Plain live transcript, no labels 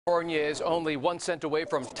California is only 1 cent away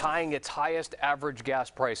from tying its highest average gas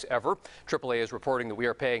price ever. AAA is reporting that we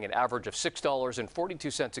are paying an average of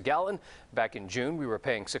 $6.42 a gallon. Back in June, we were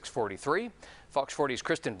paying $6.43. Fox 40's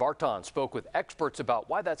Kristen Vartan spoke with experts about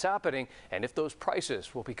why that's happening and if those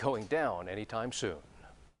prices will be going down anytime soon.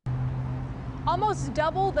 Almost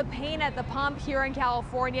double the pain at the pump here in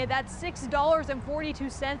California. That's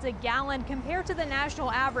 $6.42 a gallon compared to the national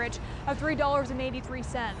average of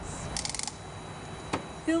 $3.83.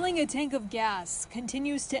 Filling a tank of gas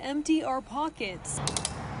continues to empty our pockets.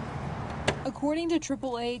 According to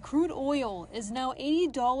AAA, crude oil is now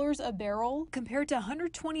 $80 a barrel compared to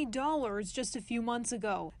 $120 just a few months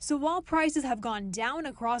ago. So while prices have gone down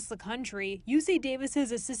across the country, UC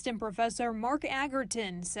Davis's assistant professor Mark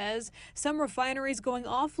Agerton says some refineries going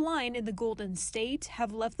offline in the Golden State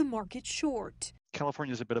have left the market short.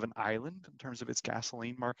 California is a bit of an island in terms of its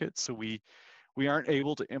gasoline market, so we aren't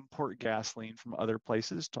able to import gasoline from other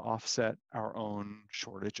places to offset our own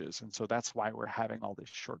shortages. And so that's why we're having all this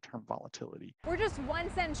short-term volatility. We're just 1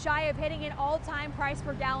 cent shy of hitting an all-time price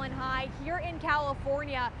per gallon high here in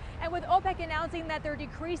California. And with OPEC announcing that they're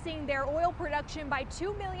decreasing their oil production by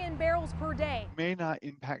 2 million barrels per day. It may not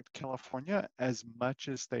impact California as much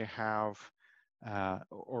as they have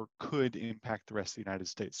or could impact the rest of the United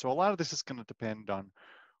States. So a lot of this is going to depend on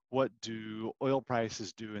what do oil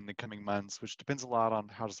prices do in the coming months, which depends a lot on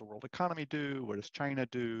how does the world economy do, what does China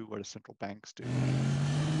do, what do central banks do.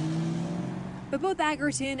 But both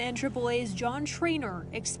Agerton and AAA's John Trainer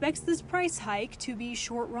expects this price hike to be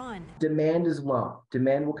short run. Demand is low.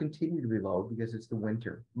 Demand will continue to be low because it's the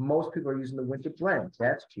winter. Most people are using the winter blend.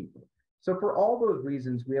 That's cheaper. So for all those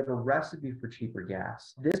reasons, we have a recipe for cheaper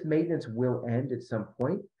gas. This maintenance will end at some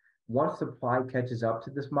point. Once supply catches up to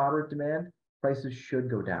this moderate demand, prices should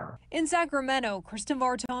go down. In Sacramento, Kristen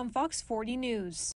Vartan, Fox 40 News.